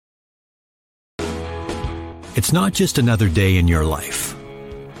It's not just another day in your life.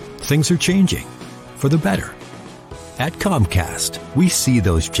 Things are changing for the better. At Comcast, we see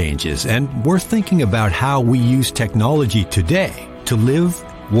those changes, and we're thinking about how we use technology today to live,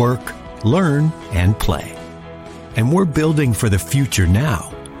 work, learn, and play. And we're building for the future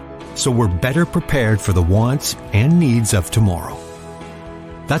now, so we're better prepared for the wants and needs of tomorrow.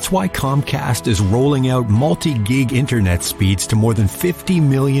 That's why Comcast is rolling out multi-gig internet speeds to more than 50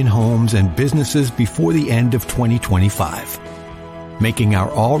 million homes and businesses before the end of 2025, making our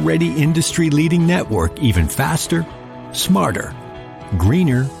already industry-leading network even faster, smarter,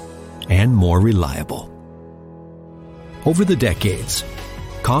 greener, and more reliable. Over the decades,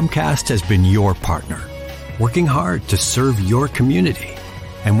 Comcast has been your partner, working hard to serve your community,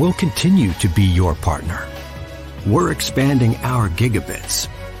 and will continue to be your partner. We're expanding our gigabits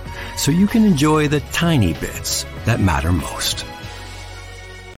so you can enjoy the tiny bits that matter most.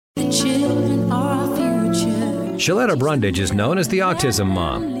 The children are our future. Shaletta Brundage is known as the Autism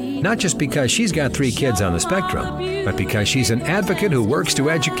Mom, not just because she's got 3 kids on the spectrum, but because she's an advocate who works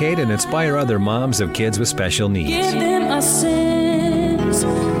to educate and inspire other moms of kids with special needs. Give them a sense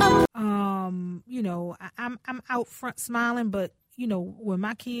of I'm out front smiling, but when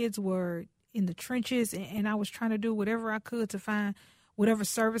my kids were in the trenches and I was trying to do whatever I could to find whatever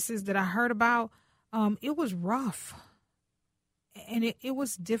services that I heard about, it was rough and it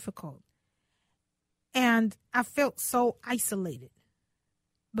was difficult. And I felt so isolated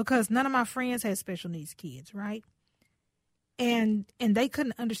because none of my friends had special needs kids, right? And they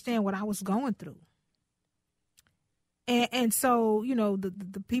couldn't understand what I was going through. And so,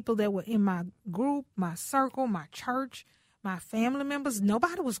 the people that were in my group, my circle, my church, my family members,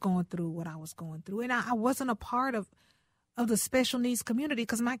 nobody was going through what I was going through. And I wasn't a part of the special needs community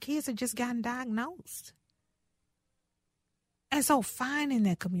because my kids had just gotten diagnosed. And so finding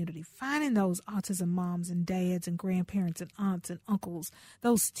that community, finding those autism moms and dads and grandparents and aunts and uncles,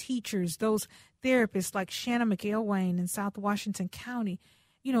 those teachers, those therapists like Shannon McElwain in South Washington County,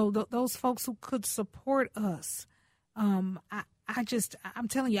 those folks who could support us. I'm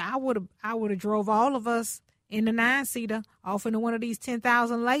telling you, I would have drove all of us in the 9-seater off into one of these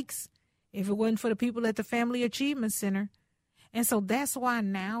 10,000 lakes if it wasn't for the people at the Family Achievement Center. And so that's why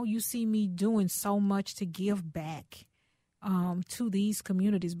now you see me doing so much to give back to these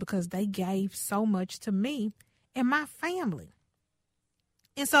communities, because they gave so much to me and my family.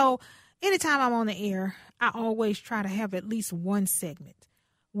 And so anytime I'm on the air, I always try to have at least one segment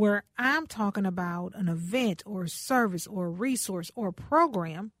where I'm talking about an event or a service or a resource or a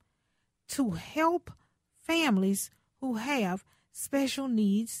program to help families who have special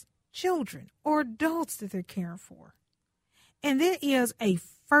needs children or adults that they're caring for. And there is a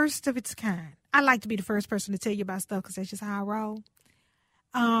first of its kind. I like to be the first person to tell you about stuff because that's just how I roll.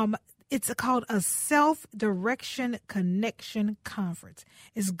 It's called a Self-Direction Connection Conference.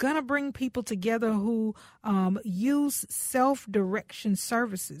 It's going to bring people together who use self-direction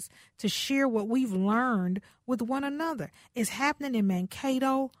services to share what we've learned with one another. It's happening in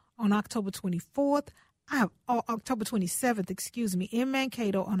Mankato on October 24th. October 27th, in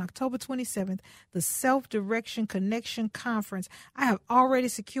Mankato on October 27th, the Self-Direction Connection Conference. I have already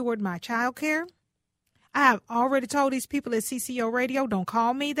secured my child care. I have already told these people at CCO Radio, don't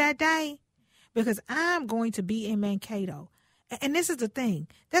call me that day because I'm going to be in Mankato. And this is the thing.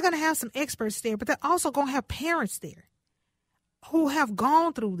 They're going to have some experts there, but they're also going to have parents there who have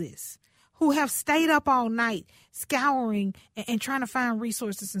gone through this, who have stayed up all night scouring and trying to find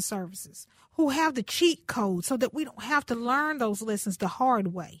resources and services, who have the cheat code so that we don't have to learn those lessons the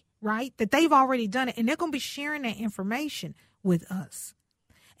hard way, right? That they've already done it, and they're going to be sharing that information with us.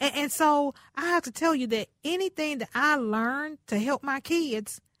 And so I have to tell you that anything that I learned to help my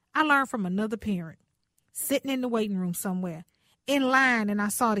kids, I learned from another parent sitting in the waiting room somewhere in line, and I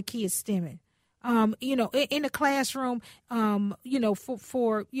saw the kids stimming. In the classroom, we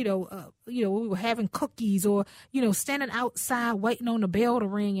were having cookies or, standing outside waiting on the bell to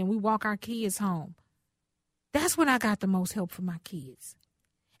ring and we walk our kids home. That's when I got the most help for my kids.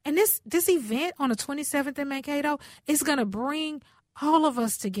 And this event on the 27th in Mankato is going to bring all of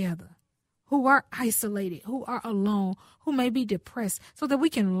us together who are isolated, who are alone, who may be depressed, so that we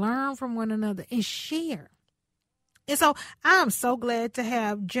can learn from one another and share. And so I'm so glad to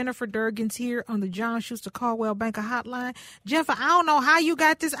have Jennifer Durgans here on the John Schuster Caldwell Banker Hotline. Jennifer, I don't know how you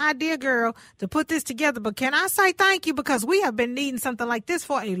got this idea, girl, to put this together, but can I say thank you, because we have been needing something like this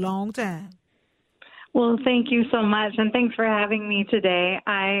for a long time. Well, thank you so much, and thanks for having me today.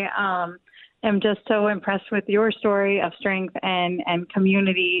 I am just so impressed with your story of strength and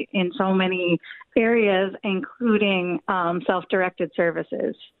community in so many areas, including self-directed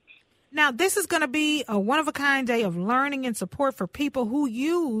services. Now, this is going to be a one-of-a-kind day of learning and support for people who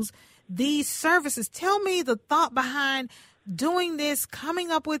use these services. Tell me the thought behind doing this,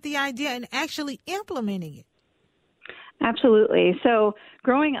 coming up with the idea, and actually implementing it. Absolutely. So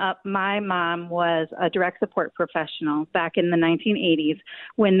growing up, my mom was a direct support professional back in the 1980s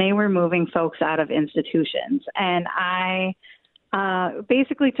when they were moving folks out of institutions. And I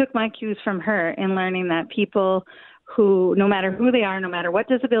basically took my cues from her in learning that people who, no matter who they are, no matter what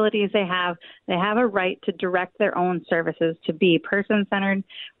disabilities they have a right to direct their own services to be person-centered,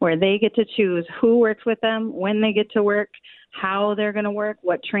 where they get to choose who works with them, when they get to work, how they're going to work,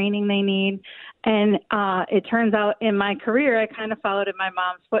 what training they need. And it turns out in my career, I kind of followed in my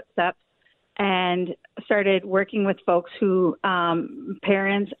mom's footsteps and started working with folks who,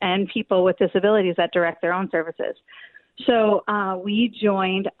 parents and people with disabilities that direct their own services. So we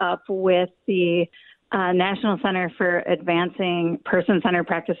joined up with the National Center for Advancing Person-Centered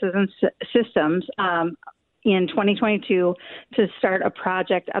Practices and Systems in 2022 to start a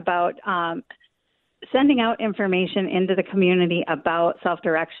project about sending out information into the community about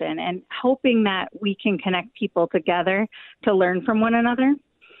self-direction and hoping that we can connect people together to learn from one another,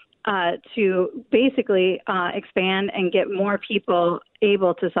 to basically expand and get more people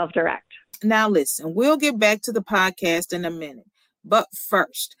able to self-direct. Now listen, we'll get back to the podcast in a minute. But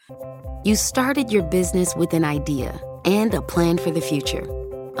first, you started your business with an idea and a plan for the future.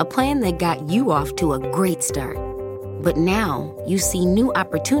 A plan that got you off to a great start. But now you see new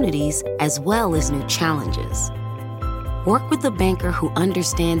opportunities as well as new challenges. Work with a banker who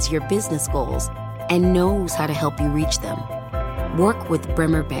understands your business goals and knows how to help you reach them. Work with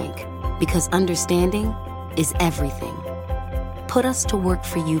Bremer Bank, because understanding is everything. Put us to work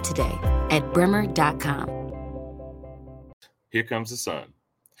for you today at bremer.com. Here comes the sun.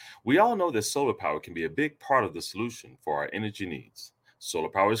 We all know that solar power can be a big part of the solution for our energy needs. Solar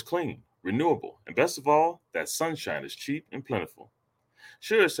power is clean, renewable, and best of all, that sunshine is cheap and plentiful.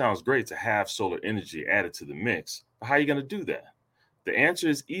 Sure, it sounds great to have solar energy added to the mix, but how are you going to do that? The answer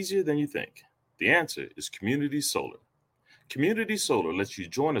is easier than you think. The answer is Community Solar. Community Solar lets you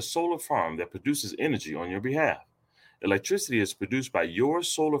join a solar farm that produces energy on your behalf. Electricity is produced by your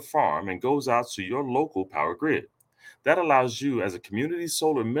solar farm and goes out to your local power grid. That allows you as a Community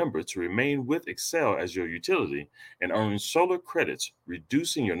Solar member to remain with Excel as your utility and earn solar credits,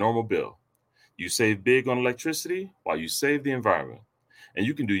 reducing your normal bill. You save big on electricity while you save the environment. And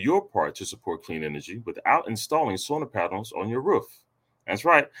you can do your part to support clean energy without installing solar panels on your roof. That's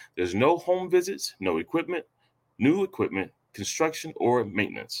right, there's no home visits, no equipment, new equipment, construction, or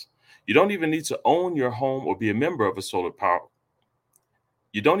maintenance. You don't even need to own your home or be a member of a solar power.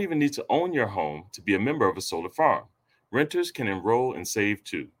 You don't even need to own your home to be a member of a solar farm. Renters can enroll and save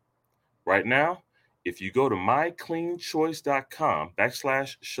too. Right now, if you go to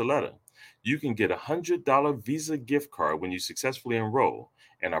mycleanchoice.com/Shaletta, you can get a $100 Visa gift card when you successfully enroll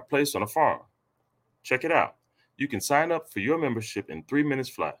and are placed on a farm. Check it out. You can sign up for your membership in 3 minutes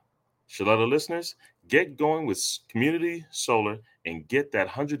flat. Shaletta listeners, get going with Community Solar and get that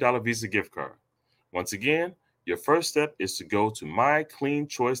 $100 Visa gift card. Once again, your first step is to go to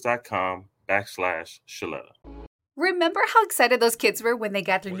mycleanchoice.com/Shaletta. Remember how excited those kids were when they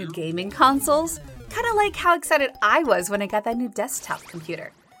got their new gaming consoles? Kind of like how excited I was when I got that new desktop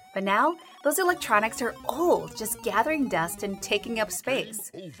computer. But now, those electronics are old, just gathering dust and taking up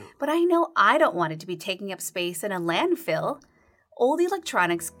space. But I know I don't want it to be taking up space in a landfill. Old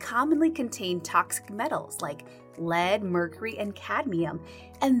electronics commonly contain toxic metals like lead, mercury, and cadmium,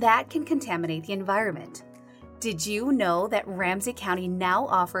 and that can contaminate the environment. Did you know that Ramsey County now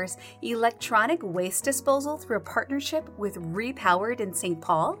offers electronic waste disposal through a partnership with Repowered in St.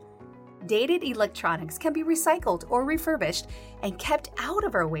 Paul? Dated electronics can be recycled or refurbished and kept out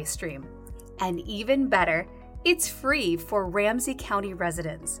of our waste stream. And even better, it's free for Ramsey County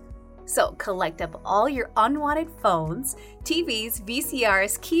residents. So collect up all your unwanted phones, TVs,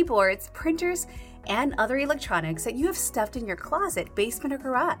 VCRs, keyboards, printers, and other electronics that you have stuffed in your closet, basement, or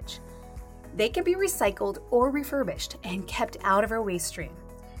garage. They can be recycled or refurbished and kept out of our waste stream.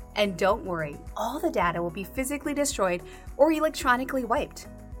 And don't worry, all the data will be physically destroyed or electronically wiped.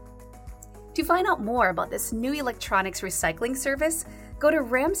 To find out more about this new electronics recycling service, go to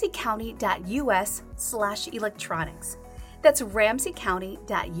ramseycounty.us/electronics. That's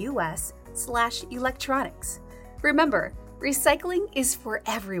ramseycounty.us/electronics. Remember, recycling is for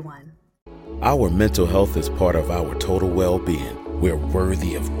everyone. Our mental health is part of our total well-being. We're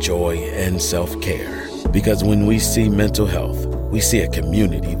worthy of joy and self-care. Because when we see mental health, we see a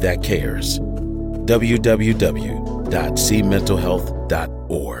community that cares.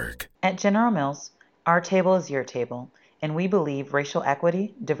 www.cmentalhealth.org. At General Mills, our table is your table, And we believe racial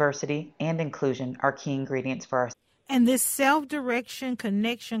equity, diversity, and inclusion are key ingredients for our. And this Self-Direction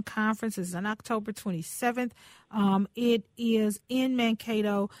Connection Conference is on October 27th. It is in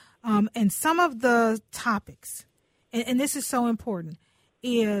Mankato. And some of the topics, and this is so important,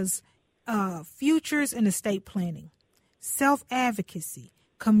 is futures in estate planning, self-advocacy,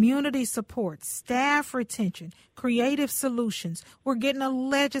 community support, staff retention, creative solutions. We're getting a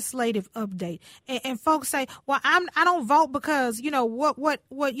legislative update. And folks say, well, I don't vote because,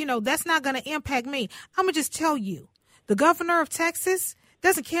 that's not going to impact me. I'm going to just tell you, the governor of Texas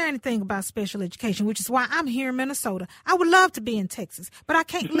doesn't care anything about special education, which is why I'm here in Minnesota. I would love to be in Texas, but I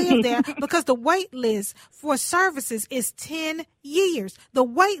can't live there because the wait list for services is 10 years. The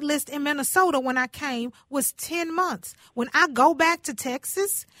wait list in Minnesota when I came was 10 months. When I go back to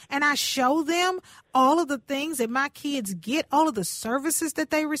Texas and I show them all of the things that my kids get, all of the services that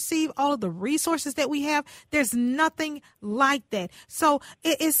they receive, all of the resources that we have, there's nothing like that. So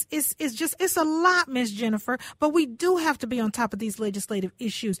it's a lot, Miss Jennifer, but we do have to be on top of these legislative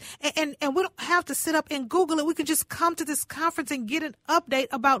issues. And we don't have to sit up and Google it. We can just come to this conference and get an update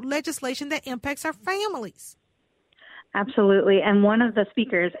about legislation that impacts our families. Absolutely. And one of the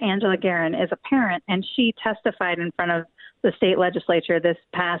speakers, Angela Guerin, is a parent, and she testified in front of the state legislature this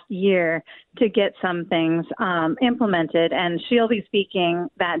past year to get some things implemented. And she'll be speaking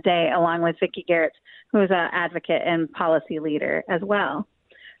that day along with Vicki Garrett, who is an advocate and policy leader as well.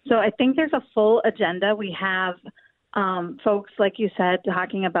 So I think there's a full agenda. We have folks, like you said,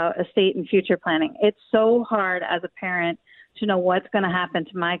 talking about estate and future planning. It's so hard as a parent to know what's going to happen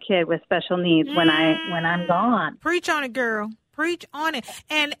to my kid with special needs when I'm gone. Preach on it, girl. Preach on it.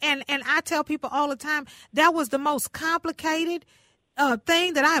 And I tell people all the time, that was the most complicated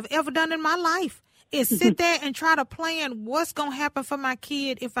thing that I have ever done in my life, is sit there and try to plan what's going to happen for my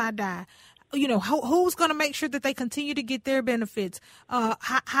kid if I die. Who's going to make sure that they continue to get their benefits?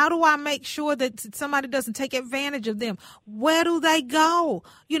 How do I make sure that somebody doesn't take advantage of them? Where do they go?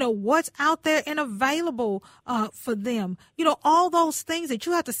 What's out there and available for them? All those things that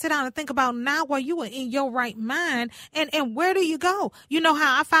you have to sit down and think about now while you are in your right mind. And where do you go? You know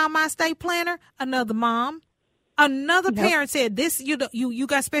how I found my estate planner? Another mom. Another parent said, "This, you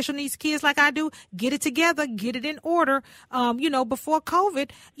got special needs kids like I do. Get it together, get it in order." Before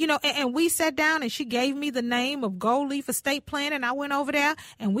COVID, and we sat down and she gave me the name of Gold Leaf Estate Plan, and I went over there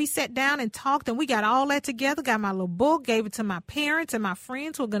and we sat down and talked, and we got all that together. Got my little book, gave it to my parents and my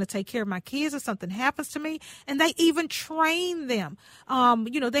friends who are going to take care of my kids if something happens to me, and they even trained them.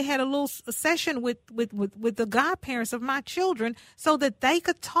 They had a little session with the godparents of my children so that they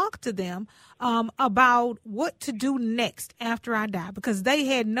could talk to them about what to do next after I die, because they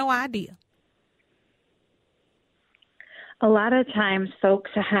had no idea. A lot of times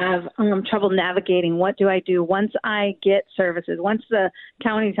folks have trouble navigating, what do I do once I get services? Once the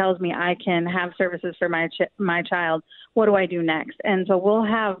county tells me I can have services for my child, what do I do next? And so we'll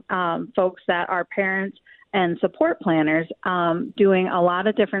have folks that are parents and support planners doing a lot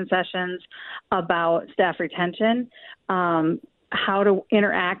of different sessions about staff retention, how to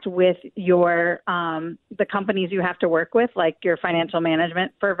interact with your the companies you have to work with, like your financial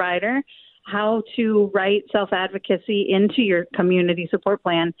management provider, how to write self-advocacy into your community support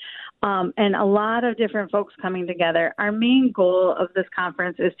plan, and a lot of different folks coming together. Our main goal of this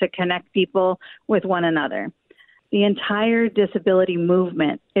conference is to connect people with one another. The entire disability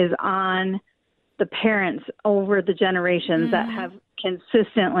movement is on the parents over the generations that have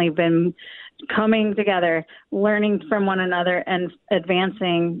consistently been coming together, learning from one another, and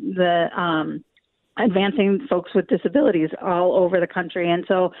advancing folks with disabilities all over the country. And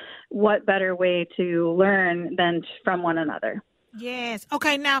so what better way to learn than from one another? Yes.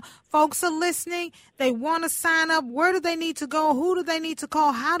 Okay, now, folks are listening. They want to sign up. Where do they need to go? Who do they need to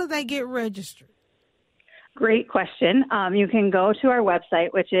call? How do they get registered? Great question. You can go to our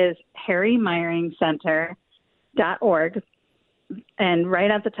website, which is harrymeyeringcenter.org. And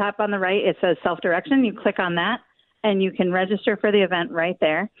right at the top on the right, it says self-direction. You click on that, and you can register for the event right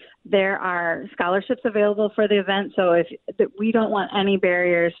there. There are scholarships available for the event, so we don't want any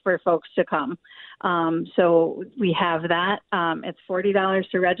barriers for folks to come. So we have that. It's $40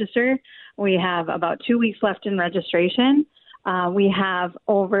 to register. We have about 2 weeks left in registration. We have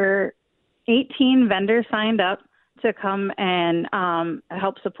over 18 vendors signed up to come and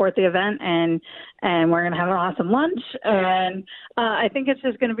help support the event, and we're going to have an awesome lunch, and I think it's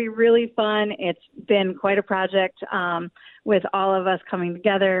just going to be really fun. It's been quite a project with all of us coming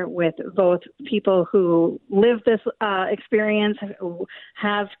together, with both people who live this experience, who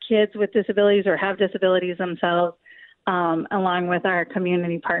have kids with disabilities or have disabilities themselves, along with our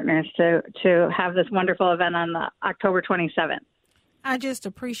community partners to have this wonderful event on the October 27th. I just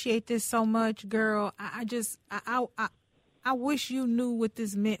appreciate this so much, girl. I wish you knew what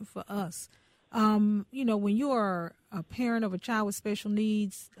this meant for us. When you are a parent of a child with special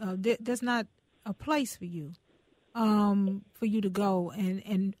needs, there's not a place for you to go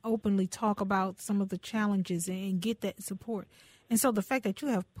and openly talk about some of the challenges and get that support. And so the fact that you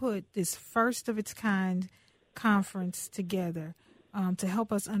have put this first of its kind conference together to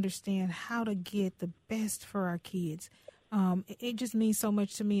help us understand how to get the best for our kids, it just means so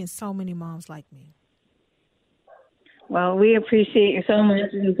much to me and so many moms like me. Well, we appreciate you so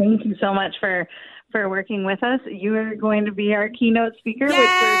much, and thank you so much for working with us. You are going to be our keynote speaker, which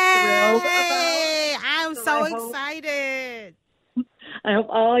we're thrilled about. I'm so excited. I hope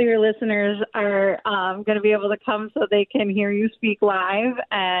all your listeners are going to be able to come so they can hear you speak live.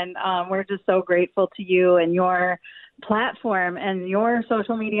 And we're just so grateful to you and your platform and your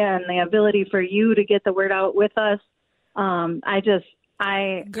social media and the ability for you to get the word out with us.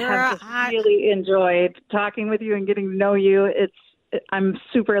 I really enjoyed talking with you and getting to know you. I'm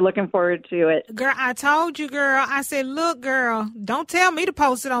super looking forward to it. Girl, I told you, girl. I said, look, girl, don't tell me to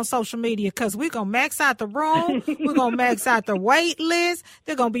post it on social media because we're going to max out the room. We're going to max out the wait list.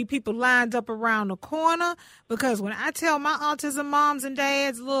 There are going to be people lined up around the corner because when I tell my autism moms and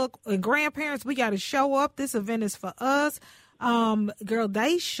dads, look, and grandparents, we got to show up. This event is for us. Girl,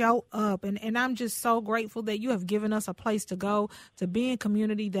 they show up, and I'm just so grateful that you have given us a place to go, to be in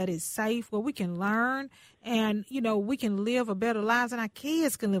community that is safe, where we can learn and, we can live a better lives and our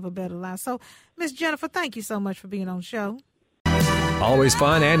kids can live a better life. So, Miss Jennifer, thank you so much for being on the show. Always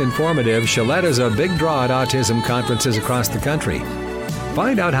fun and informative, Shalletta's a big draw at autism conferences across the country.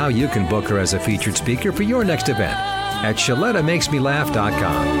 Find out how you can book her as a featured speaker for your next event at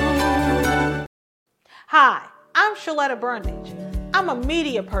ShalettaMakesMeLaugh.com. Hi. I'm Shaletta Brundage. I'm a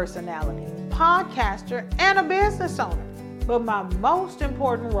media personality, podcaster, and a business owner. But my most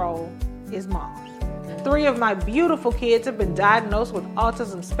important role is mom. 3 of my beautiful kids have been diagnosed with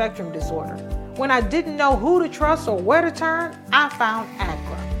autism spectrum disorder. When I didn't know who to trust or where to turn, I found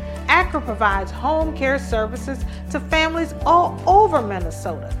ACRA. ACRA provides home care services to families all over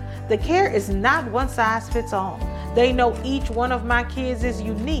Minnesota. The care is not one size fits all. They know each one of my kids is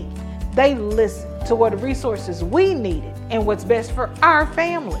unique. They listen to what resources we needed and what's best for our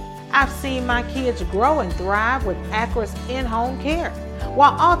family. I've seen my kids grow and thrive with ACRA's in-home care.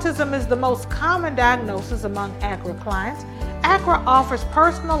 While autism is the most common diagnosis among ACRA clients, ACRA offers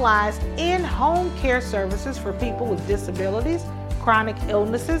personalized in-home care services for people with disabilities, chronic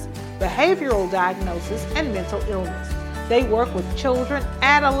illnesses, behavioral diagnosis, and mental illness. They work with children,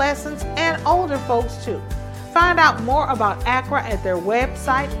 adolescents, and older folks too. Find out more about ACRA at their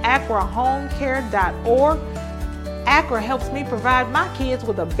website, acrahomecare.org. ACRA helps me provide my kids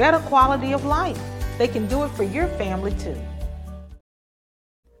with a better quality of life. They can do it for your family too.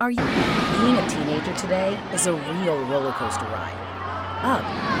 Being a teenager today is a real roller coaster ride. Up,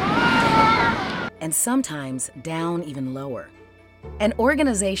 down, and sometimes down even lower. An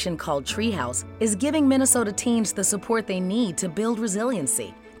organization called Treehouse is giving Minnesota teens the support they need to build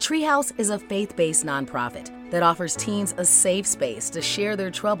resiliency. Treehouse is a faith-based nonprofit that offers teens a safe space to share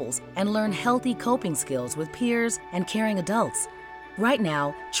their troubles and learn healthy coping skills with peers and caring adults. Right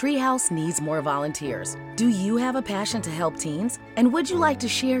now, Treehouse needs more volunteers. Do you have a passion to help teens? And would you like to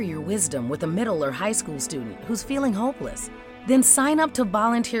share your wisdom with a middle or high school student who's feeling hopeless? Then sign up to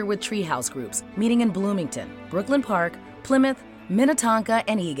volunteer with Treehouse groups meeting in Bloomington, Brooklyn Park, Plymouth, Minnetonka,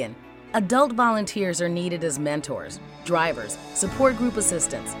 and Eagan. Adult volunteers are needed as mentors, drivers, support group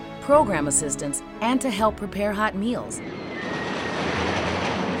assistants, program assistants, and to help prepare hot meals.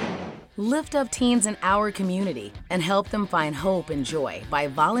 Lift up teens in our community and help them find hope and joy by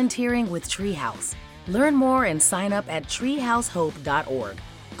volunteering with Treehouse. Learn more and sign up at treehousehope.org.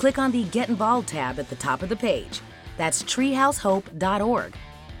 Click on the Get Involved tab at the top of the page. That's treehousehope.org.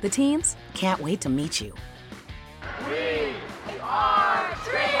 The teens can't wait to meet you. We are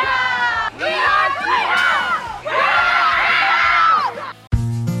Treehouse! We are Treehouse! Treehouse!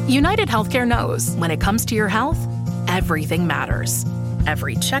 United Healthcare knows when it comes to your health, everything matters.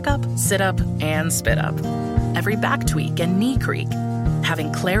 Every checkup, sit-up, and spit-up. Every back tweak and knee creak.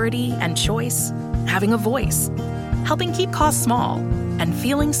 Having clarity and choice. Having a voice. Helping keep costs small. And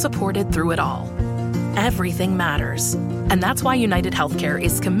feeling supported through it all. Everything matters. And that's why United Healthcare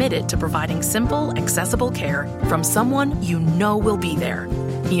is committed to providing simple, accessible care from someone you know will be there.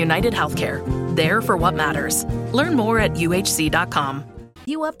 United Healthcare. There for what matters. Learn more at uhc.com.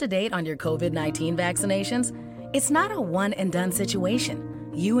 You up to date on your COVID-19 vaccinations? It's not a one-and-done situation.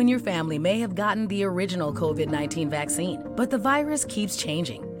 You and your family may have gotten the original COVID-19 vaccine, but the virus keeps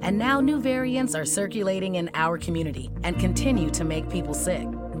changing, and now new variants are circulating in our community and continue to make people sick.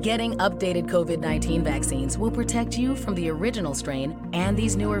 Getting updated COVID-19 vaccines will protect you from the original strain and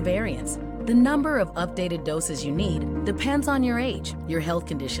these newer variants. The number of updated doses you need depends on your age, your health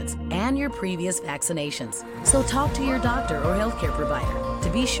conditions, and your previous vaccinations. So talk to your doctor or healthcare provider to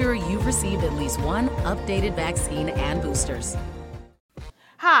be sure you've received at least one updated vaccine and boosters.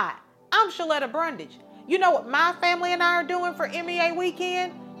 Hi, I'm Shaletta Brundage. You know what my family and I are doing for MEA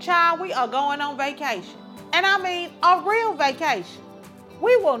weekend? Child, we are going on vacation. And I mean a real vacation.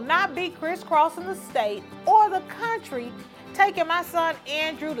 We will not be crisscrossing the state or the country taking my son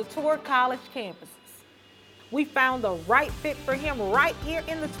Andrew to tour college campuses. We found the right fit for him right here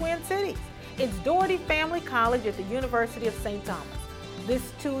in the Twin Cities. It's Doherty Family College at the University of St. Thomas. This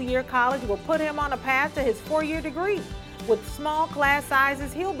 2-year college will put him on a path to his 4-year degree. With small class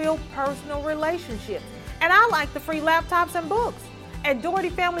sizes, he'll build personal relationships. And I like the free laptops and books. At Doherty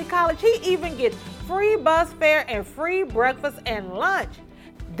Family College, he even gets free bus fare and free breakfast and lunch.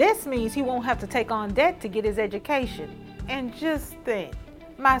 This means he won't have to take on debt to get his education. And just think,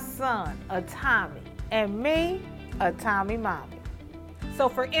 my son, a Tommy, and me, a Tommy Mommy. So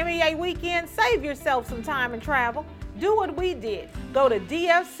for MEA weekend, save yourself some time and travel. Do what we did. Go to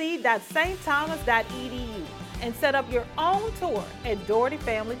dfc.stthomas.edu and set up your own tour at Doherty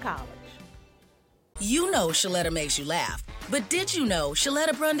Family College. You know Shaletta makes you laugh, but did you know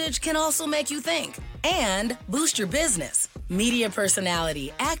Shaletta Brundage can also make you think and boost your business? Media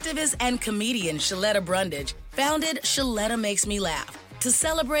personality, activist, and comedian Shaletta Brundage founded Shaletta Makes Me Laugh to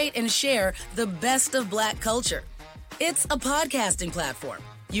celebrate and share the best of Black culture. It's a podcasting platform.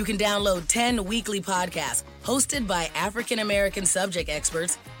 You can download 10 weekly podcasts hosted by African-American subject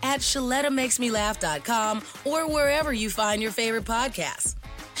experts at ShalettaMakesMeLaugh.com or wherever you find your favorite podcasts.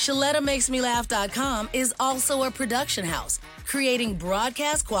 ShalettaMakesMeLaugh.com is also a production house, creating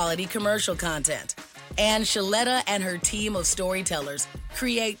broadcast-quality commercial content. And Shaletta and her team of storytellers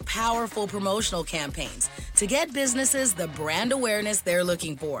create powerful promotional campaigns to get businesses the brand awareness they're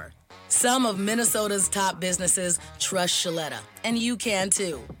looking for. Some of Minnesota's top businesses trust Shaletta, and you can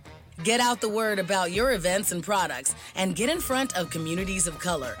too. Get out the word about your events and products and get in front of communities of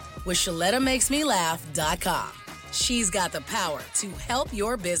color with ShalettaMakesMeLaugh.com. She's got the power to help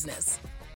your business.